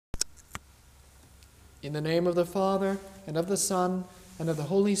In the name of the Father, and of the Son, and of the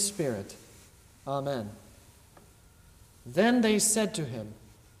Holy Spirit. Amen. Then they said to him,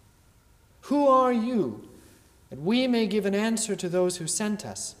 "Who are you? That we may give an answer to those who sent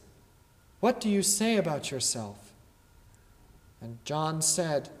us. What do you say about yourself?" And John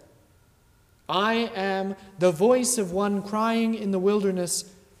said, "I am the voice of one crying in the wilderness,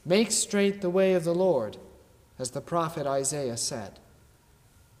 'Make straight the way of the Lord,' as the prophet Isaiah said."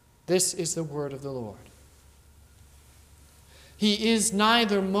 This is the word of the Lord. He is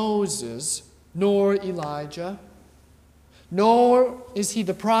neither Moses nor Elijah, nor is he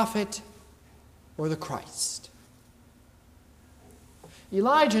the prophet or the Christ.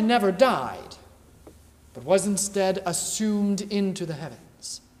 Elijah never died, but was instead assumed into the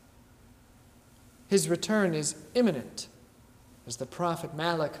heavens. His return is imminent, as the prophet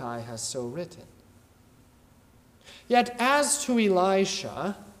Malachi has so written. Yet as to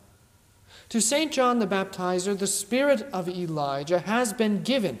Elisha, to St. John the Baptizer, the spirit of Elijah has been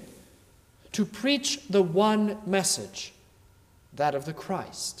given to preach the one message, that of the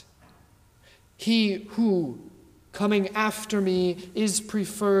Christ. He who, coming after me, is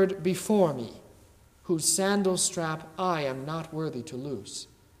preferred before me, whose sandal strap I am not worthy to loose.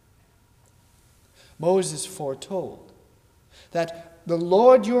 Moses foretold that the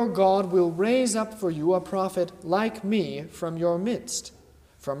Lord your God will raise up for you a prophet like me from your midst,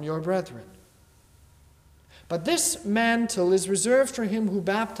 from your brethren. But this mantle is reserved for him who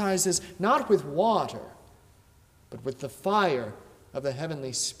baptizes not with water, but with the fire of the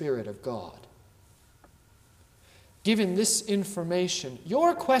heavenly Spirit of God. Given this information,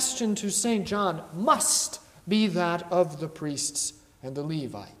 your question to St. John must be that of the priests and the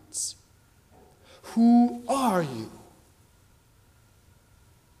Levites. Who are you?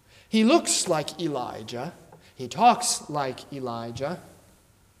 He looks like Elijah, he talks like Elijah,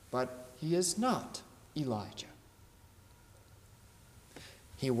 but he is not Elijah.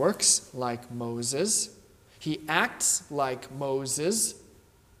 He works like Moses, he acts like Moses,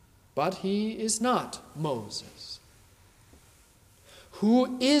 but he is not Moses.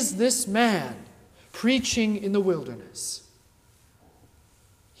 Who is this man preaching in the wilderness?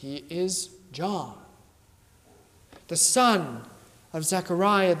 He is John, the son of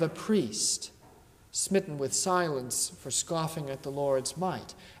Zechariah the priest, smitten with silence for scoffing at the Lord's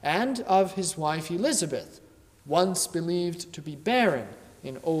might, and of his wife Elizabeth, once believed to be barren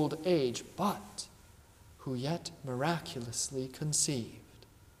in old age, but who yet miraculously conceived.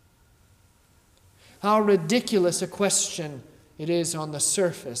 How ridiculous a question it is on the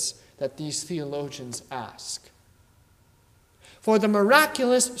surface that these theologians ask. For the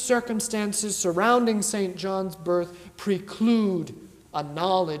miraculous circumstances surrounding St. John's birth preclude a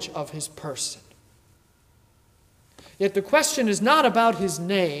knowledge of his person. Yet the question is not about his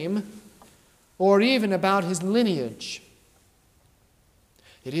name or even about his lineage.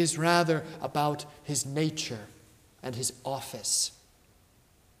 It is rather about his nature and his office.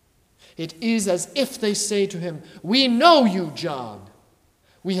 It is as if they say to him, "We know you, John.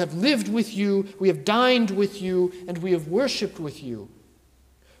 We have lived with you, we have dined with you, and we have worshipped with you.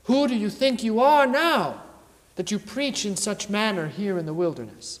 Who do you think you are now, that you preach in such manner here in the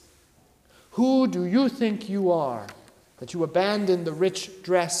wilderness? Who do you think you are, that you abandon the rich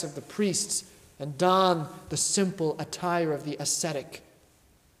dress of the priests and don the simple attire of the ascetic?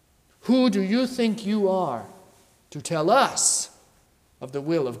 Who do you think you are, to tell us of the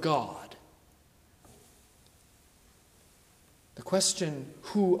will of God?" The question,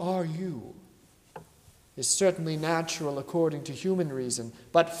 "Who are you?" is certainly natural according to human reason,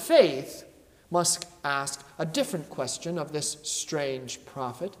 but faith must ask a different question of this strange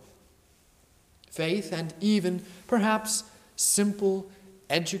prophet. Faith and even, perhaps, simple,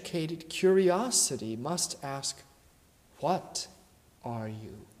 educated curiosity must ask, "What are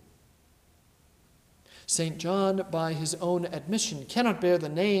you?" St. John, by his own admission, cannot bear the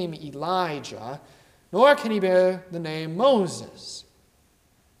name Elijah, nor can he bear the name Moses.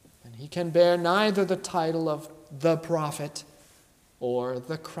 And he can bear neither the title of the prophet or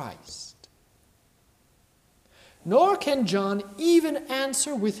the Christ. Nor can John even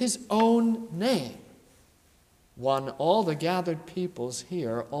answer with his own name, one all the gathered peoples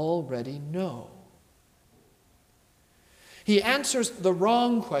here already know. He answers the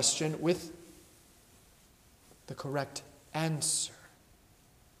wrong question with the correct answer.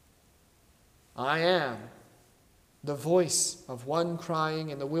 "I am the voice of one crying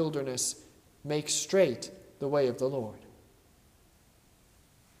in the wilderness, 'Make straight the way of the Lord.'"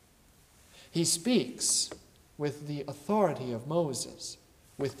 He speaks with the authority of Moses,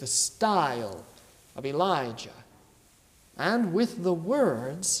 with the style of Elijah, and with the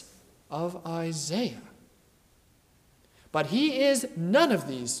words of Isaiah. But he is none of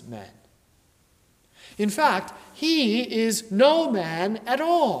these men. In fact, he is no man at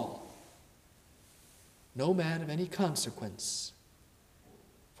all. No man of any consequence.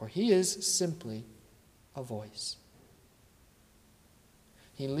 For he is simply a voice.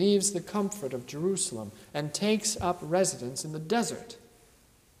 He leaves the comfort of Jerusalem and takes up residence in the desert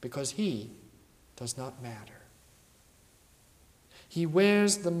because he does not matter. He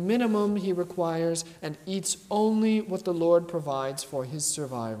wears the minimum he requires and eats only what the Lord provides for his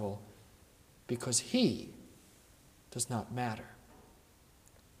survival because he does not matter.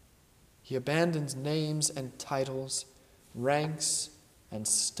 He abandons names and titles, ranks and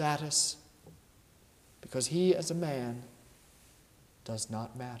status because he as a man does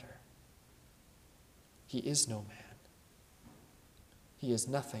not matter. He is no man. He is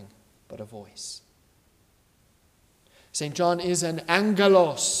nothing but a voice. St. John is an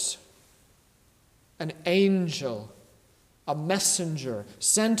angelos, an angel, a messenger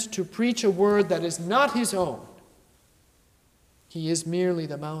sent to preach a word that is not his own. He is merely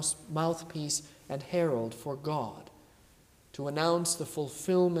the mouthpiece and herald for God to announce the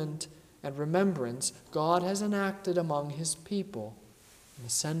fulfillment and remembrance God has enacted among his people in the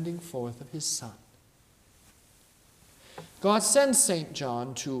sending forth of his Son. God sends St.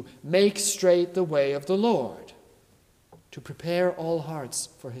 John to make straight the way of the Lord, to prepare all hearts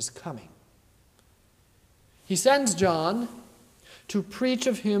for his coming. He sends John to preach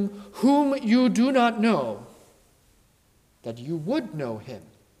of him whom you do not know, that you would know him,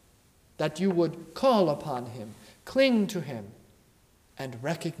 that you would call upon him, cling to him, and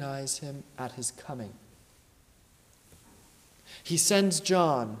recognize him at his coming. He sends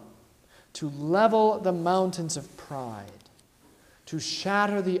John to level the mountains of pride, to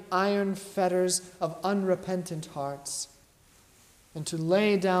shatter the iron fetters of unrepentant hearts, and to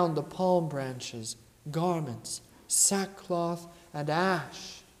lay down the palm branches, garments, sackcloth, and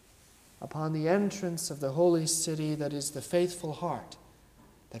ash upon the entrance of the holy city that is the faithful heart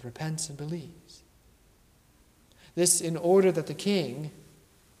that repents and believes. This in order that the King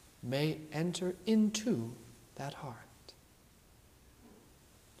may enter into that heart.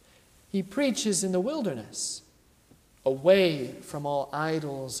 He preaches in the wilderness, away from all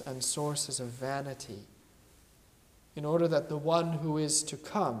idols and sources of vanity, in order that the one who is to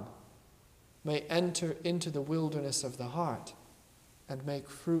come may enter into the wilderness of the heart and make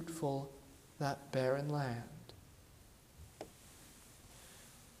fruitful that barren land.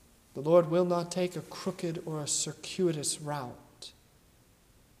 The Lord will not take a crooked or a circuitous route.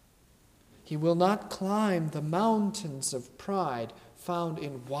 He will not climb the mountains of pride found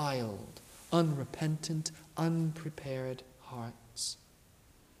in wild, unrepentant, unprepared hearts.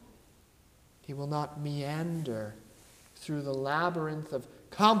 He will not meander through the labyrinth of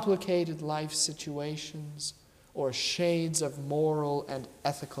complicated life situations or shades of moral and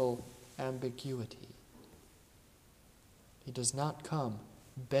ethical ambiguity. He does not come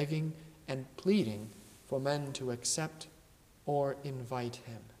begging and pleading for men to accept or invite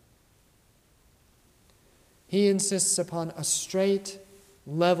him. He insists upon a straight,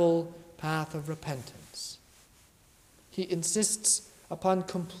 level path of repentance. He insists upon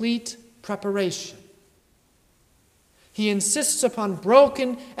complete preparation. He insists upon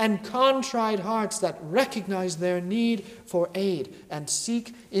broken and contrite hearts that recognize their need for aid and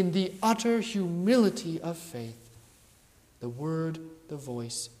seek in the utter humility of faith the word the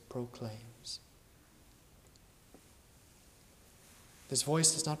voice proclaims. This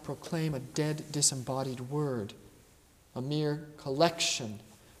voice does not proclaim a dead, disembodied word, a mere collection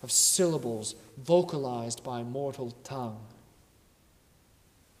of syllables vocalized by mortal tongue.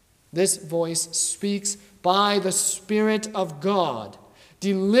 This voice speaks by the Spirit of God,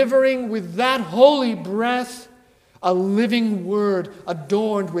 delivering with that holy breath a living word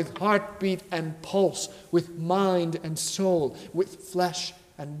adorned with heartbeat and pulse, with mind and soul, with flesh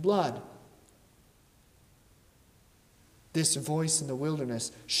and blood. This voice in the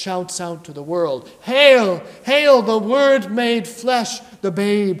wilderness shouts out to the world, "Hail, hail the Word made flesh, the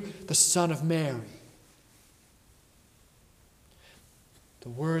babe, the Son of Mary." The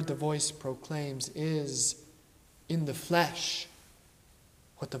word the voice proclaims is, in the flesh,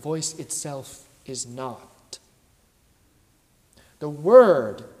 what the voice itself is not. The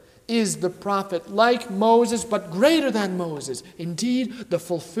Word is the prophet like Moses, but greater than Moses. Indeed, the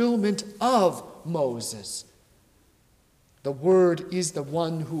fulfillment of Moses. The Word is the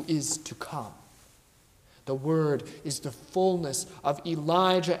one who is to come. The Word is the fullness of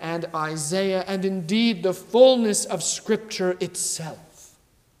Elijah and Isaiah, and indeed the fullness of Scripture itself.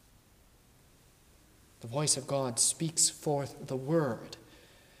 The voice of God speaks forth the Word.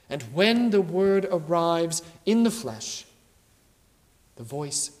 And when the Word arrives in the flesh, the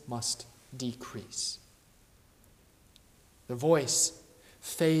voice must decrease. The voice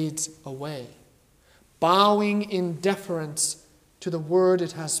fades away, bowing in deference to the word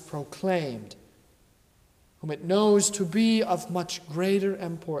it has proclaimed, whom it knows to be of much greater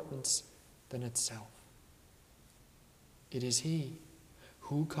importance than itself. It is he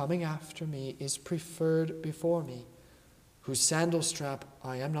who, coming after me, is preferred before me, whose sandal strap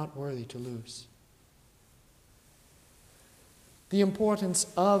I am not worthy to loose. The importance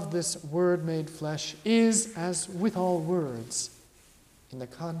of this word made flesh is, as with all words, in the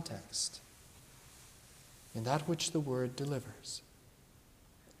context, in that which the word delivers.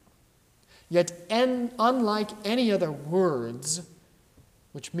 Yet, unlike any other words,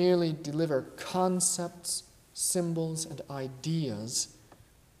 which merely deliver concepts, symbols, and ideas,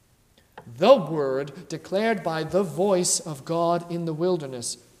 the word declared by the voice of God in the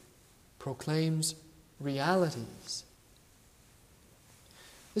wilderness proclaims realities.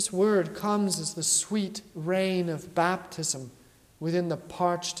 This word comes as the sweet rain of baptism within the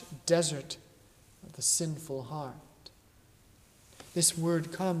parched desert of the sinful heart. This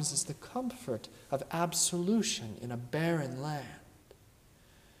word comes as the comfort of absolution in a barren land.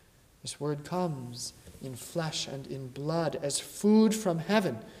 This word comes in flesh and in blood as food from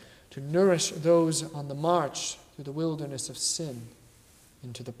heaven to nourish those on the march through the wilderness of sin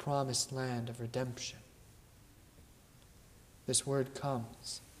into the promised land of redemption. This word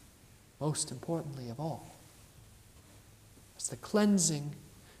comes, most importantly of all, as the cleansing,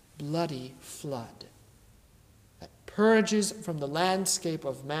 bloody flood that purges from the landscape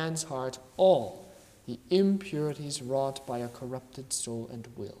of man's heart all the impurities wrought by a corrupted soul and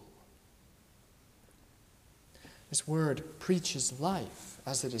will. This word preaches life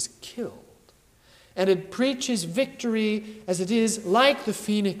as it is killed, and it preaches victory as it is, like the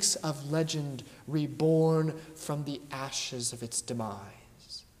phoenix of legend, reborn from the ashes of its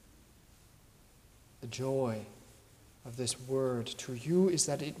demise. The joy of this word to you is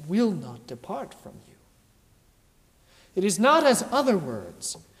that it will not depart from you. It is not as other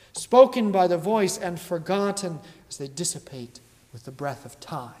words, spoken by the voice and forgotten as they dissipate with the breath of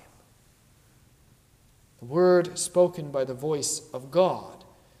time. The word spoken by the voice of God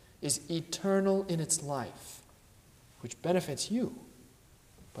is eternal in its life, which benefits you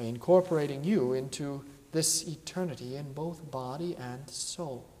by incorporating you into this eternity in both body and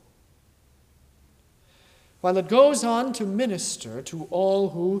soul. While it goes on to minister to all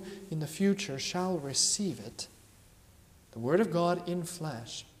who in the future shall receive it, the Word of God in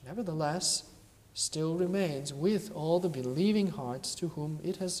flesh, nevertheless, still remains with all the believing hearts to whom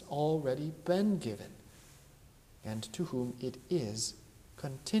it has already been given, and to whom it is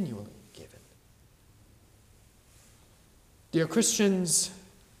continually given. Dear Christians,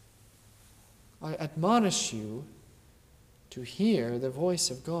 I admonish you to hear the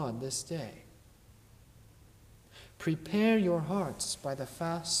voice of God this day. Prepare your hearts by the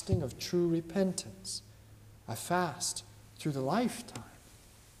fasting of true repentance, a fast through the lifetime,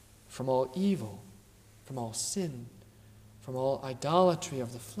 from all evil, from all sin, from all idolatry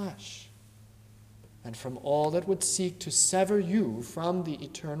of the flesh, and from all that would seek to sever you from the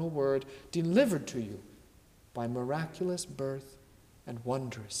eternal word delivered to you by miraculous birth and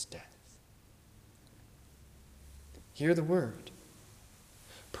wondrous death. Hear the word.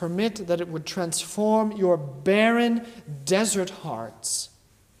 Permit that it would transform your barren desert hearts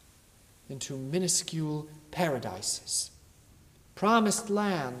into minuscule paradises, promised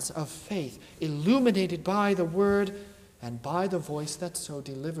lands of faith, illuminated by the word and by the voice that so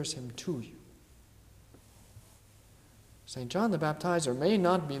delivers him to you. St. John the Baptizer may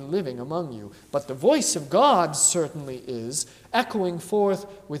not be living among you, but the voice of God certainly is, echoing forth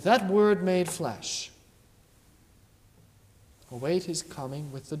with that word made flesh. Await his coming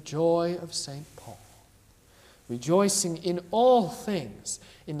with the joy of St. Paul, rejoicing in all things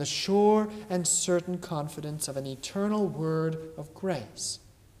in the sure and certain confidence of an eternal word of grace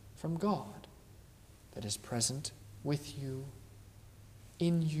from God that is present with you,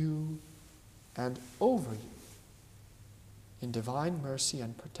 in you, and over you in divine mercy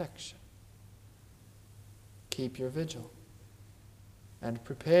and protection. Keep your vigil and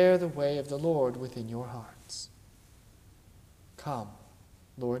prepare the way of the Lord within your hearts. Come,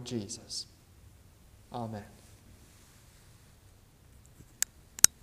 Lord Jesus. Amen.